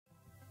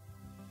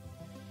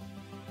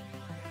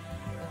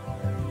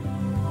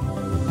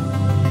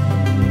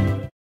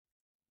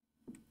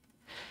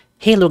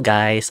Hello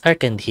guys,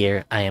 Arcand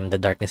here. I am the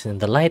darkness in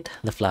the light,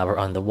 the flower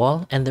on the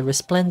wall, and the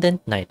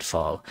resplendent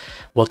nightfall.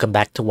 Welcome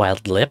back to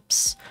Wild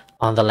Lips.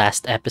 On the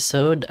last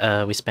episode,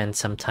 we spent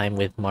some time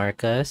with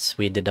Marcus.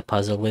 We did a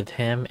puzzle with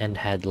him and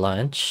had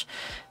lunch.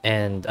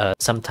 And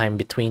sometime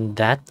between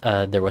that,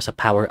 there was a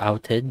power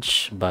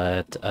outage,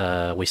 but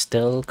we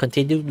still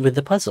continued with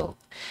the puzzle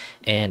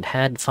and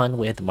had fun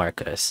with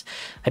Marcus.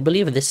 I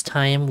believe this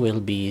time we'll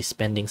be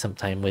spending some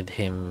time with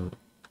him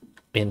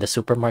in the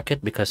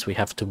supermarket because we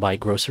have to buy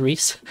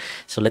groceries.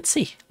 So let's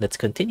see. Let's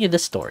continue the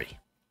story.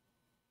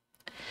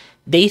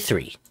 Day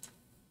 3.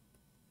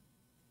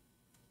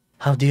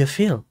 How do you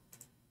feel?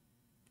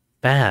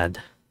 Bad.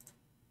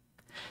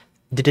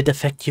 Did it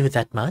affect you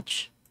that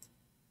much?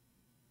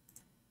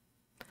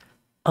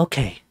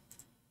 Okay.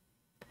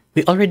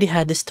 We already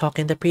had this talk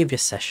in the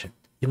previous session.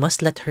 You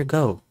must let her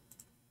go.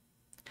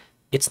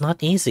 It's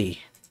not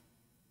easy.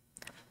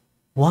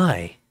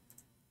 Why?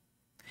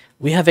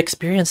 We have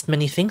experienced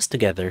many things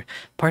together.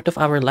 Part of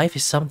our life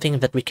is something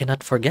that we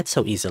cannot forget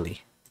so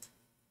easily.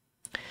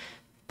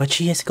 But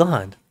she is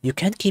gone. You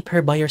can't keep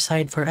her by your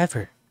side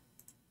forever.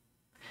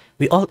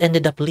 We all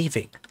ended up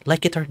leaving,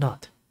 like it or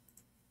not.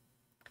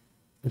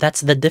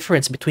 That's the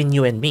difference between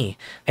you and me.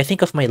 I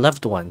think of my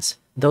loved ones,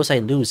 those I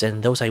lose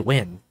and those I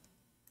win.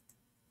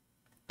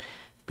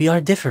 We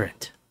are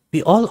different.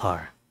 We all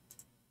are.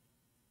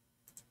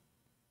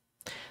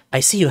 I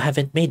see you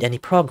haven't made any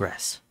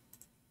progress.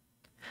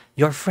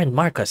 Your friend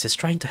Marcus is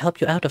trying to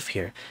help you out of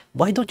here.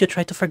 Why don't you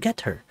try to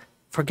forget her?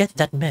 Forget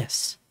that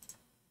mess.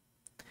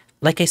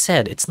 Like I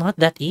said, it's not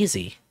that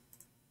easy.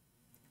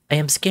 I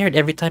am scared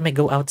every time I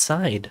go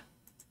outside.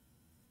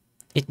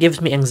 It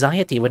gives me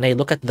anxiety when I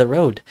look at the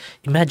road,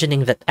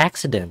 imagining that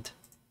accident.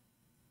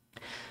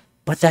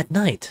 But that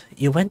night,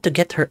 you went to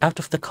get her out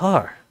of the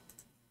car.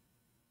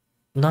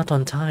 Not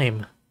on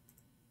time.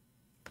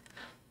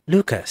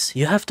 Lucas,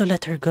 you have to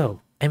let her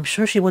go. I'm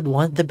sure she would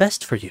want the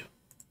best for you.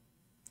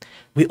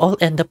 We all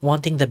end up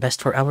wanting the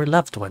best for our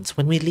loved ones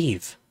when we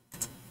leave.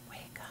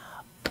 Wake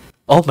up.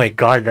 Oh my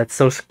god, that's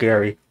so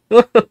scary.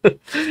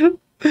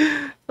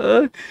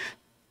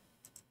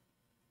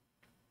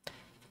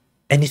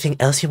 Anything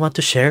else you want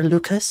to share,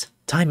 Lucas?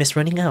 Time is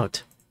running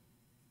out.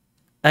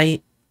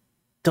 I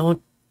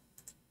don't...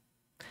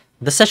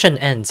 The session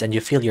ends and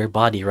you feel your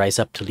body rise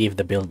up to leave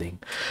the building.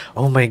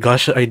 Oh my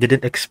gosh, I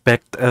didn't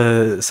expect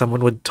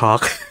someone would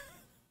talk.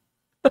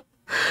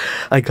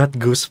 I got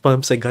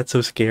goosebumps, I got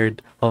so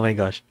scared. Oh my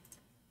gosh.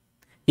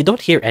 You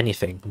don't hear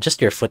anything,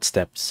 just your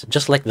footsteps,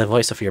 just like the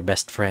voice of your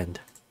best friend.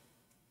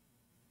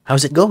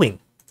 How's it going?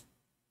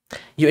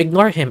 You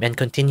ignore him and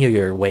continue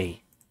your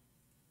way.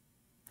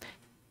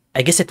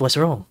 I guess it was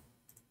wrong.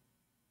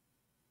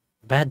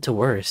 Bad to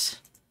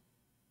worse.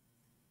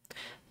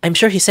 I'm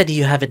sure he said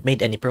you haven't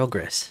made any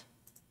progress.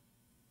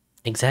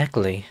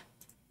 Exactly.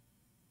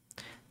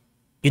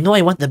 You know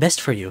I want the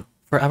best for you,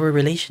 for our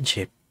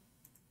relationship.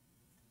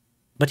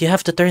 But you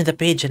have to turn the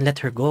page and let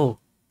her go.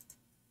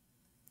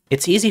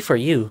 It's easy for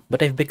you,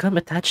 but I've become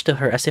attached to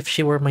her as if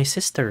she were my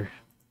sister.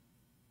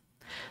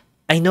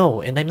 I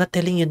know, and I'm not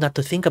telling you not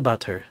to think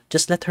about her.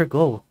 Just let her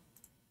go.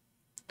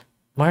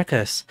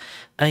 Marcus,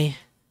 I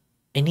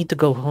need to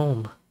go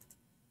home.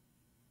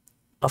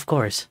 Of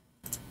course.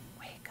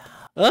 Wake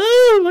up.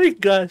 Oh my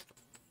gosh.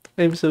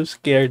 I'm so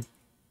scared.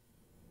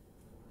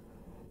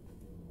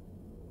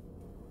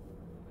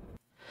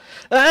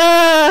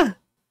 Ah!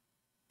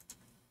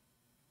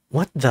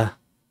 What the?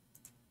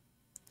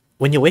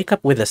 When you wake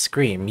up with a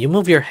scream, you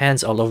move your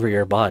hands all over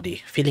your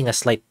body, feeling a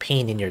slight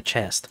pain in your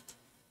chest.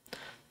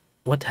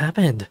 What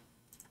happened?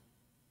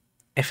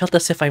 I felt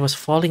as if I was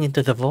falling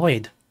into the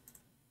void.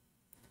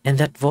 And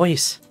that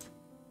voice...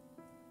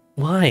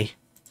 Why?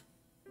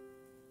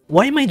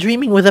 Why am I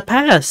dreaming with the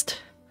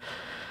past?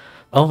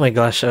 Oh my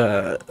gosh,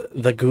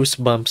 the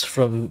goosebumps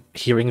from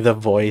hearing the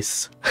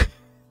voice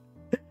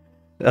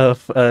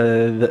of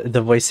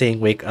the voice saying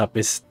wake up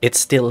it's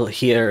still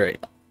here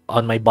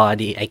on my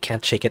body. I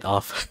can't shake it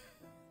off.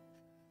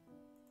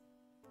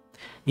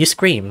 You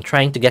scream,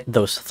 trying to get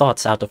those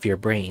thoughts out of your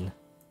brain.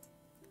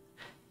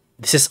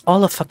 This is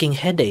all a fucking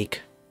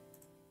headache.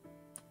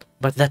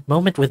 But that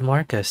moment with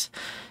Marcus,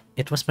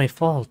 it was my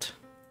fault.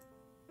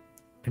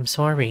 I'm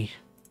sorry.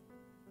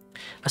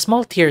 A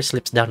small tear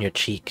slips down your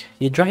cheek.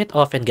 You dry it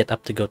off and get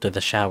up to go to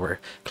the shower,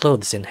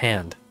 clothes in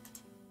hand.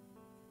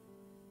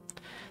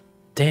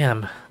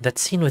 Damn, that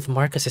scene with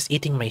Marcus is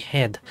eating my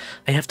head.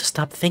 I have to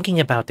stop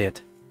thinking about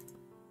it.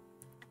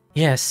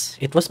 Yes,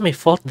 it was my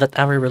fault that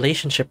our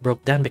relationship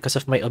broke down because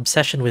of my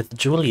obsession with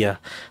Julia,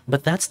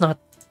 but that's not...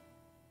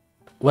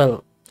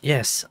 Well,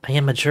 yes, I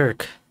am a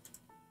jerk.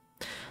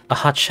 A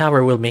hot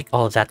shower will make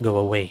all that go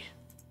away.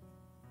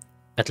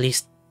 At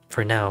least,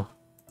 for now.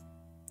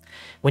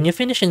 When you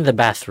finish in the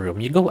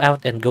bathroom, you go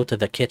out and go to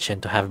the kitchen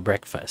to have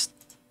breakfast.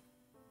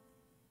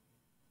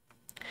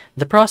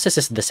 The process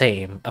is the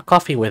same, a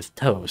coffee with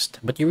toast,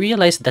 but you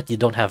realize that you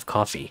don't have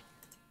coffee.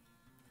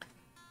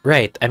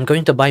 Right, I'm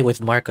going to buy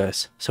with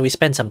Marcus, so we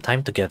spend some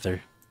time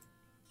together.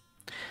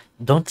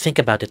 Don't think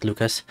about it,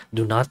 Lucas.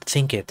 Do not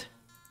think it.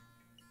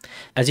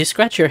 As you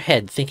scratch your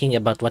head thinking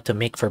about what to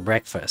make for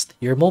breakfast,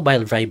 your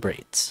mobile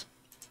vibrates.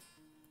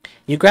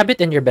 You grab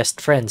it and your best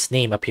friend's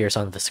name appears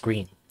on the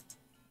screen.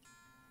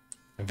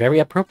 Very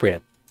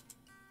appropriate.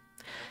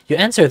 You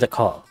answer the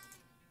call.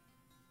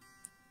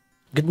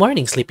 Good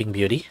morning, Sleeping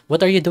Beauty.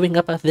 What are you doing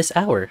up at this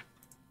hour?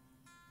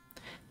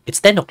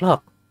 It's 10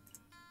 o'clock.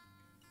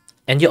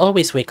 And you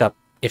always wake up,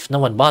 if no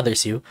one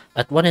bothers you,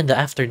 at 1 in the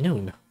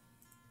afternoon.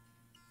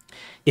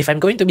 If I'm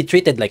going to be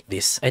treated like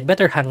this, I'd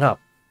better hang up.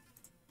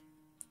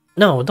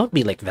 No, don't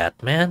be like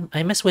that, man.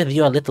 I mess with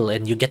you a little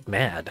and you get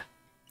mad.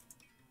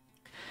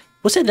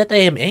 Who said that I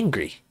am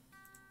angry?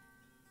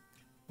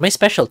 My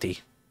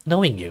specialty,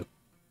 knowing you.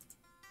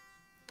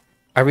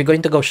 Are we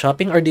going to go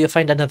shopping or do you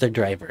find another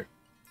driver?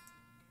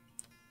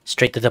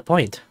 Straight to the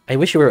point. I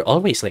wish you were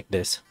always like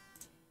this.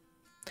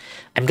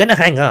 I'm gonna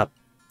hang up.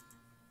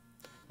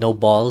 No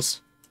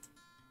balls.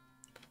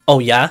 Oh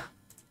yeah?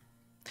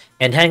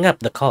 And hang up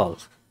the call.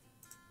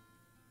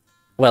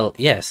 Well,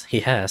 yes, he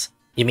has.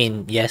 You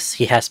mean, yes,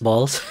 he has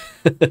balls?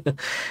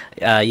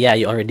 Yeah,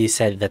 you already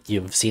said that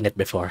you've seen it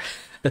before.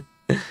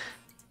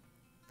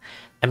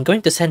 I'm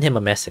going to send him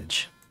a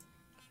message.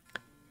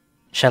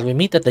 Shall we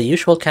meet at the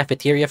usual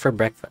cafeteria for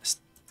breakfast?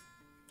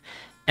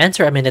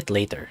 Answer a minute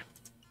later.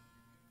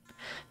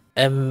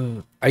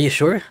 Are you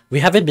sure? We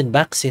haven't been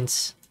back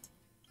since...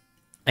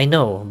 I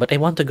know, but I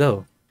want to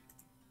go.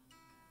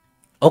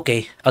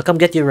 Okay, I'll come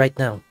get you right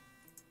now.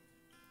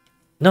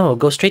 No,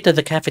 go straight to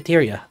the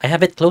cafeteria. I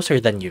have it closer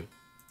than you.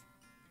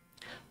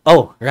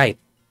 Oh, right.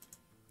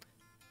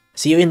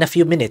 See you in a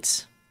few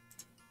minutes.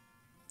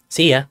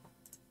 See ya.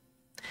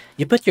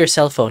 You put your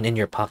cell phone in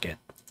your pocket.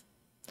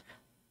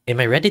 Am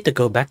I ready to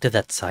go back to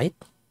that site?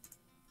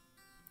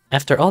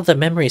 After all the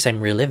memories I'm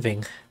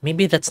reliving,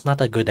 maybe that's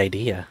not a good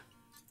idea.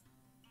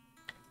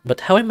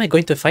 But how am I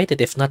going to fight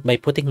it if not by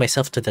putting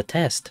myself to the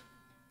test?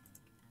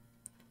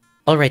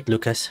 Alright,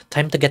 Lucas,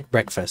 time to get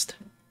breakfast.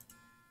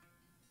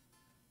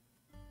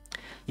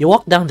 You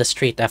walk down the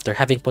street after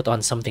having put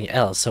on something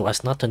else so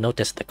as not to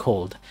notice the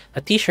cold, a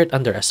t-shirt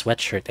under a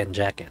sweatshirt and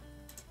jacket.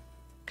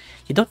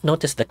 You don't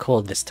notice the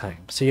cold this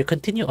time, so you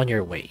continue on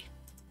your way.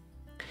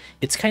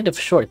 It's kind of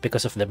short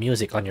because of the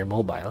music on your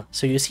mobile,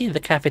 so you see the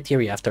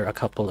cafeteria after a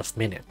couple of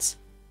minutes.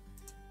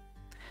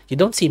 You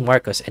don't see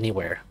Marcus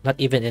anywhere, not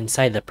even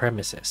inside the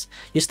premises.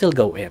 You still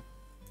go in.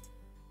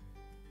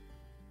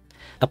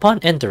 Upon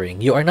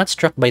entering, you are not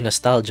struck by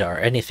nostalgia or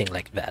anything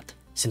like that,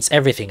 since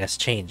everything has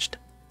changed.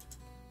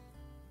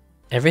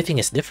 Everything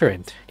is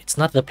different. It's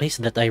not the place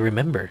that I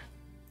remember.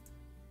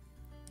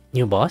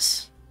 New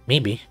boss?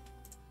 Maybe.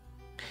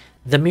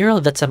 The mural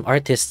that some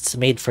artists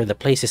made for the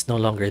place is no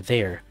longer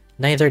there.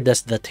 Neither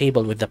does the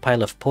table with the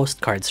pile of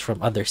postcards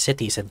from other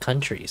cities and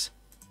countries.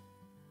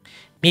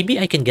 Maybe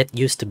I can get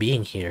used to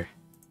being here.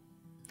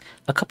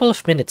 A couple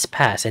of minutes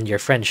pass and your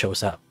friend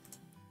shows up.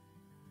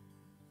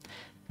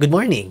 Good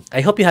morning.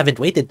 I hope you haven't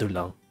waited too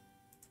long.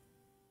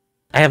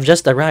 I have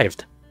just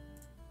arrived.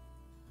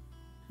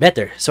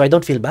 Better, so I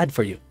don't feel bad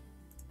for you.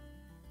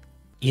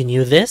 You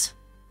knew this?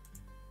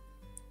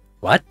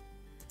 What?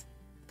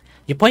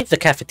 You point the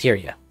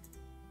cafeteria.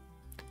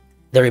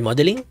 The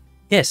remodeling?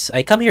 Yes,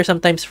 I come here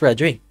sometimes for a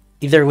drink,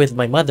 either with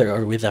my mother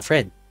or with a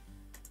friend.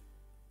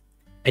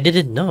 I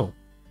didn't know.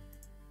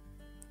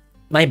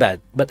 My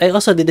bad, but I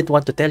also didn't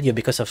want to tell you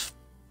because of,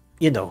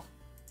 you know.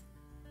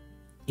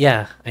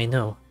 Yeah, I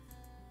know.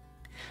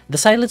 The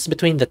silence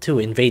between the two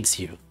invades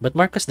you, but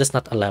Marcus does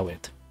not allow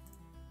it.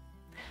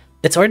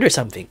 Let's order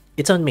something.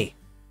 It's on me.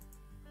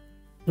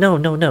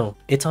 No.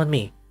 It's on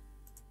me.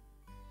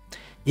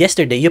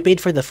 Yesterday, you paid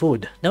for the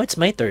food. Now it's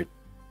my turn.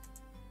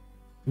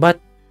 But...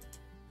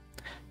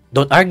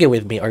 Don't argue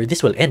with me or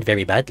this will end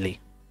very badly.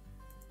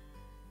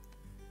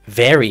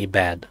 Very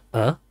bad,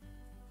 huh?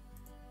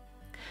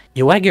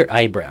 You wag your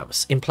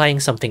eyebrows, implying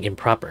something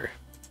improper.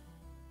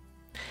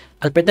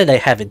 I'll pretend I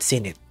haven't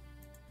seen it.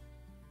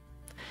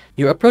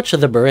 You approach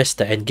the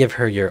barista and give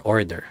her your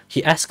order.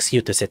 He asks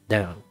you to sit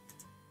down.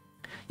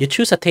 You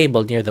choose a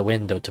table near the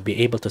window to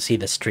be able to see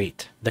the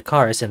street, the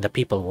cars, and the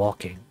people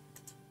walking.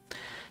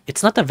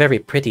 It's not a very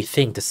pretty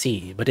thing to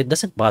see, but it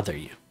doesn't bother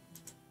you.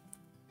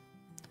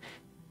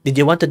 Did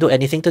you want to do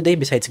anything today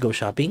besides go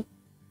shopping?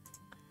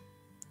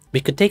 We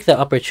could take the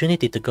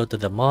opportunity to go to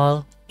the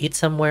mall, eat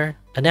somewhere,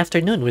 an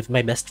afternoon with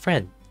my best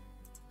friend.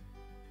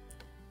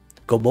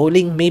 Go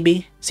bowling,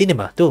 maybe?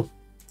 Cinema, too.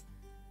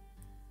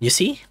 You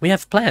see, we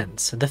have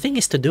plans. The thing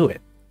is to do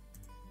it.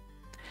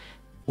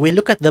 We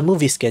look at the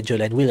movie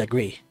schedule and we'll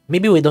agree.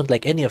 Maybe we don't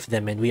like any of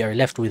them and we are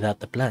left without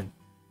the plan.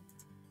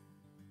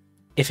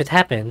 If it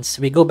happens,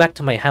 we go back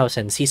to my house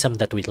and see some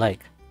that we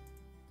like.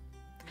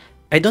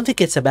 I don't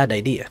think it's a bad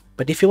idea,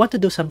 but if you want to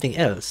do something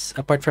else,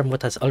 apart from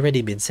what has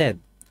already been said,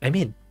 I'm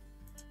in.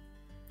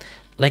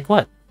 Like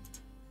what?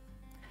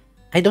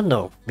 I don't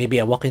know, maybe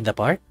a walk in the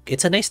park?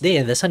 It's a nice day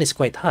and the sun is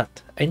quite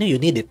hot. I know you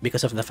need it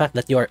because of the fact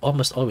that you are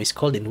almost always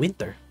cold in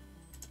winter.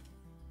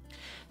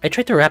 I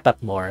try to wrap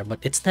up more, but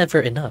it's never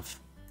enough.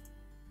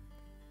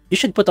 You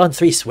should put on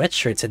 3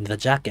 sweatshirts and the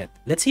jacket.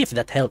 Let's see if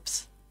that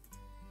helps.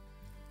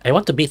 I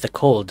want to beat the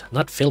cold,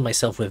 not fill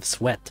myself with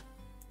sweat.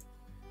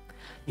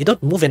 You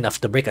don't move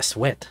enough to break a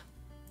sweat.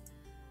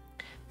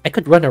 I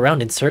could run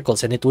around in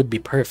circles and it would be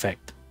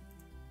perfect.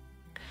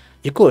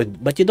 You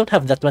could, but you don't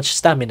have that much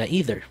stamina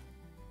either.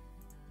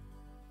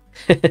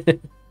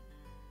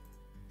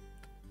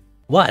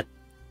 What?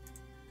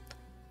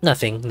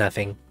 Nothing,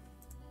 nothing.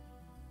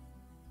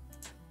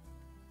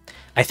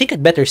 I think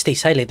I'd better stay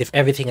silent if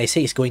everything I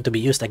say is going to be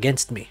used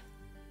against me.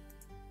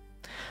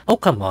 Oh,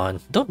 come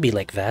on, don't be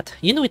like that.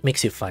 You know it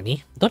makes you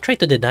funny. Don't try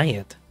to deny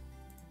it.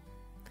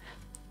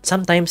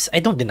 Sometimes I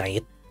don't deny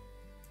it.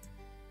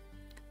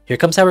 Here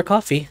comes our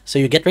coffee, so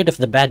you get rid of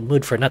the bad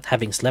mood for not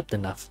having slept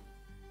enough.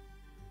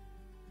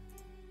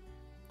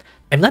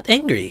 I'm not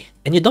angry,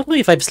 and you don't know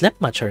if I've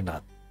slept much or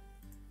not.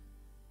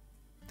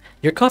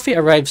 Your coffee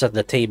arrives at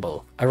the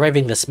table,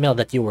 arriving the smell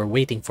that you were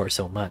waiting for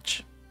so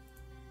much.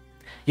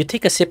 You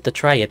take a sip to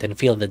try it and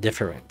feel the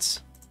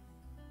difference.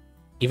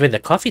 Even the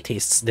coffee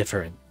tastes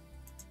different.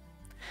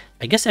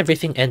 I guess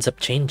everything ends up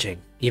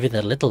changing, even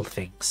the little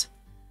things.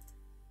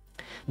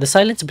 The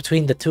silence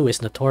between the two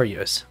is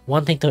notorious,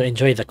 wanting to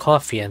enjoy the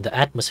coffee and the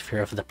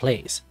atmosphere of the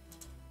place.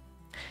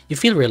 You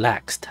feel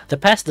relaxed. The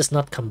past does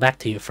not come back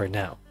to you for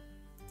now.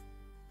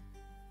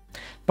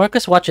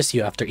 Marcus watches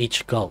you after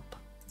each gulp.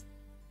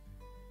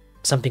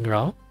 Something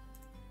wrong?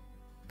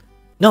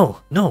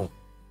 No, no.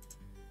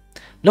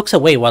 Looks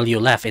away while you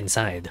laugh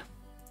inside.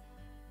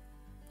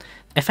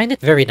 I find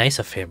it very nice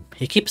of him.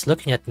 He keeps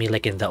looking at me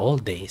like in the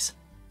old days.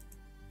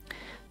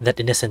 That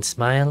innocent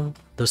smile,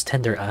 those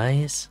tender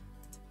eyes.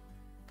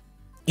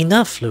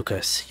 Enough,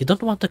 Lucas. You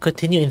don't want to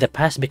continue in the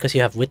past because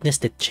you have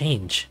witnessed it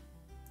change.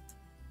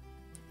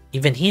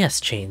 Even he has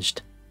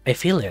changed. I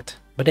feel it,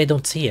 but I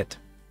don't see it.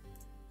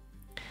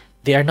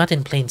 They are not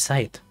in plain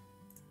sight.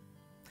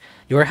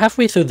 You are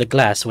halfway through the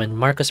glass when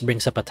Marcus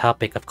brings up a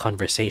topic of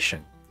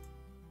conversation.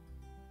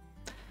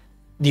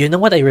 Do you know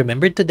what I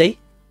remembered today?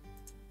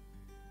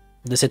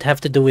 Does it have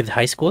to do with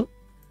high school?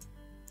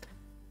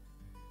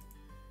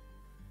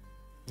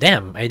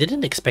 Damn, I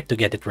didn't expect to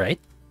get it right.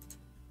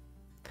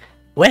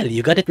 Well,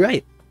 you got it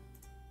right.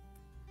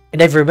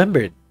 And I've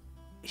remembered.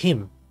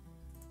 Him.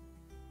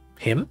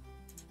 Him?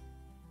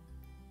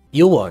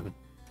 Yuan.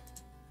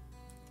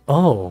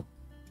 Oh.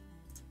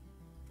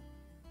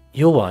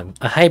 Yuan,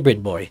 a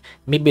hybrid boy,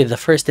 maybe the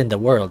first in the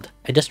world.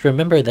 I just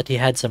remember that he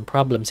had some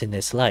problems in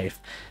his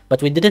life,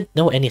 but we didn't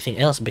know anything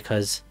else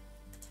because...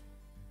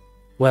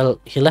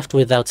 well, he left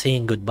without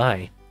saying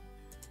goodbye.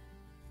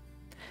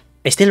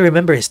 I still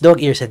remember his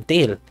dog ears and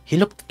tail. He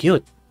looked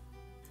cute.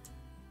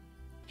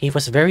 He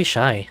was very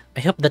shy.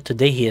 I hope that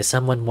today he is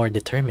someone more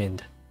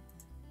determined.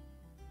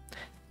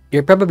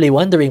 You're probably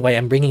wondering why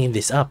I'm bringing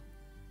this up.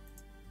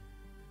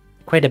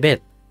 Quite a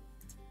bit.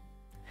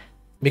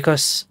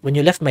 Because when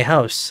you left my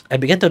house, I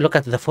began to look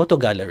at the photo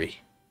gallery.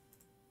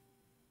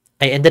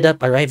 I ended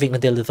up arriving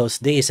until those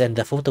days and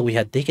the photo we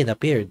had taken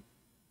appeared.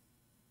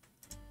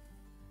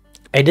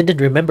 I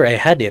didn't remember I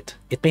had it.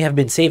 It may have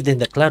been saved in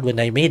the cloud when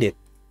I made it.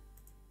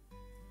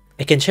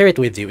 I can share it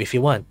with you if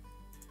you want.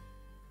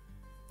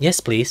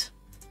 Yes, please.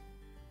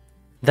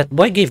 That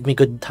boy gave me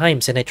good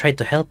times and I tried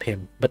to help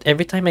him, but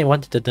every time I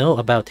wanted to know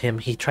about him,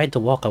 he tried to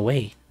walk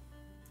away.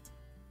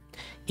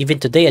 Even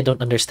today, I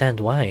don't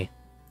understand why.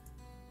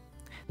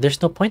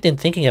 There's no point in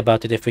thinking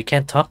about it if we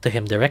can't talk to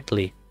him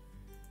directly.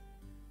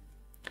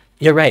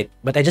 You're right,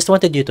 but I just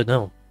wanted you to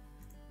know.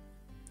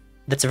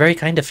 That's very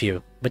kind of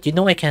you, but you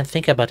know I can't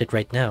think about it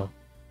right now.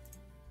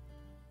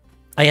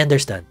 I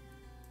understand.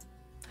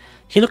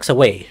 He looks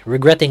away,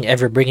 regretting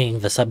ever bringing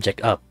the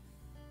subject up.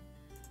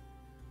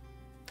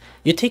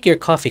 You take your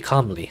coffee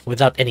calmly,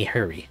 without any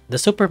hurry. The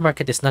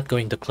supermarket is not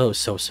going to close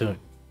so soon.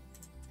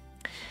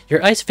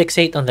 Your eyes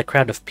fixate on the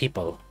crowd of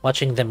people,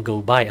 watching them go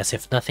by as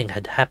if nothing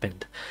had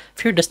happened.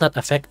 Fear does not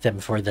affect them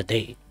for the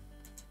day.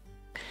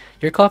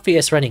 Your coffee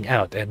is running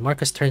out, and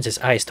Marcus turns his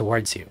eyes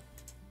towards you.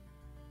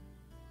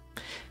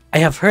 I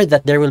have heard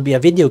that there will be a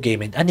video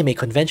game and anime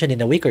convention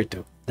in a week or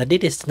two. The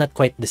date is not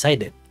quite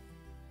decided.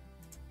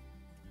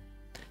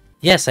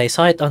 Yes, I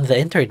saw it on the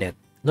internet.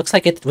 Looks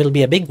like it will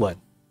be a big one.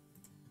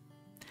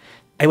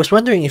 I was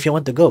wondering if you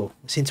want to go,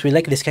 since we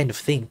like this kind of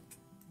thing.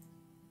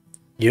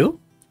 You?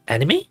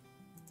 Anime?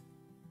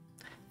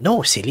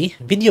 No, silly.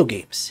 Video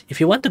games. If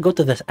you want to go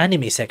to the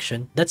anime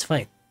section, that's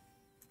fine.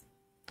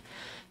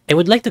 I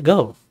would like to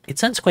go. It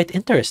sounds quite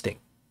interesting.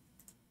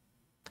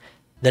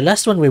 The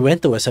last one we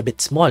went to was a bit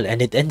small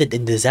and it ended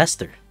in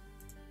disaster.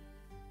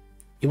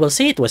 You will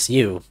say it was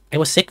you. I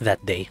was sick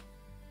that day.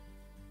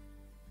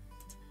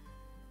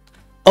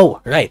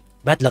 Oh, right.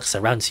 Bad luck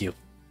surrounds you.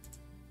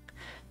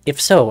 If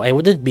so, I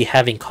wouldn't be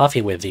having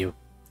coffee with you.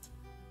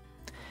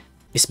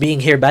 Is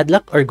being here bad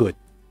luck or good?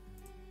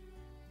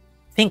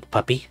 Think,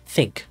 puppy.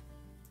 Think.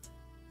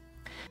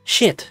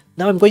 Shit.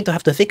 Now I'm going to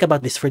have to think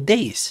about this for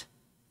days.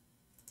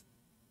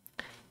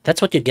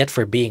 That's what you get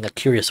for being a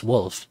curious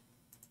wolf.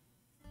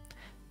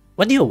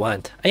 What do you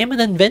want? I am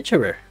an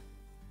adventurer.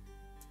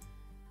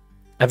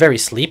 A very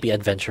sleepy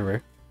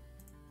adventurer.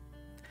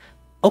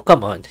 Oh,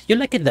 come on. You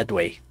like it that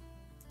way.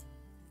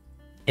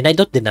 And I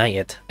don't deny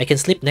it. I can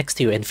sleep next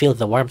to you and feel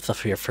the warmth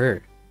of your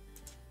fur.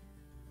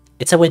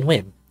 It's a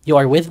win-win. You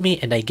are with me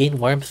and I gain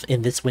warmth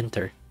in this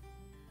winter.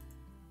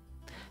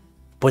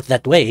 Put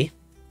that way,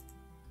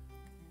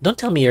 don't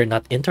tell me you're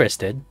not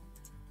interested.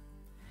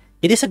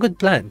 It is a good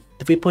plan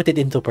if we put it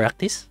into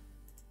practice.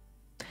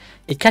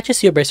 It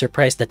catches you by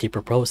surprise that he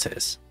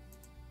proposes.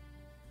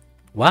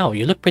 Wow,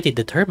 you look pretty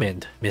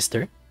determined,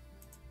 mister.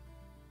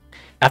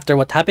 After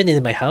what happened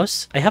in my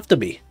house, I have to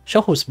be.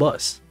 Show who's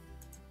boss.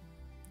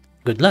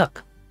 Good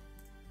luck.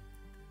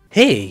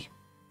 Hey!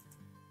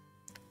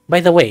 By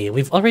the way,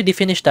 we've already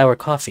finished our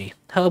coffee.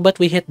 How about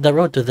we hit the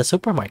road to the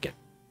supermarket?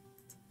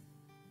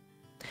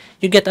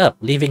 You get up,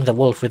 leaving the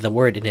wolf with a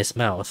word in his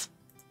mouth.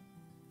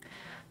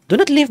 Do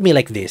not leave me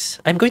like this.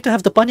 I'm going to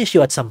have to punish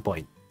you at some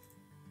point.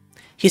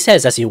 He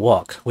says as you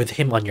walk, with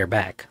him on your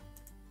back.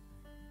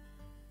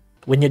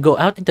 When you go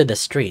out into the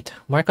street,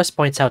 Marcus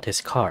points out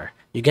his car.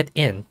 You get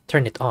in,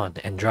 turn it on,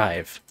 and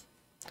drive.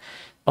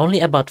 Only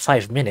about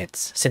 5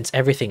 minutes, since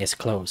everything is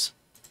closed.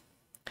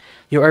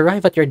 You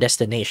arrive at your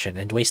destination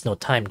and waste no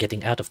time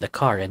getting out of the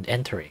car and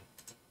entering.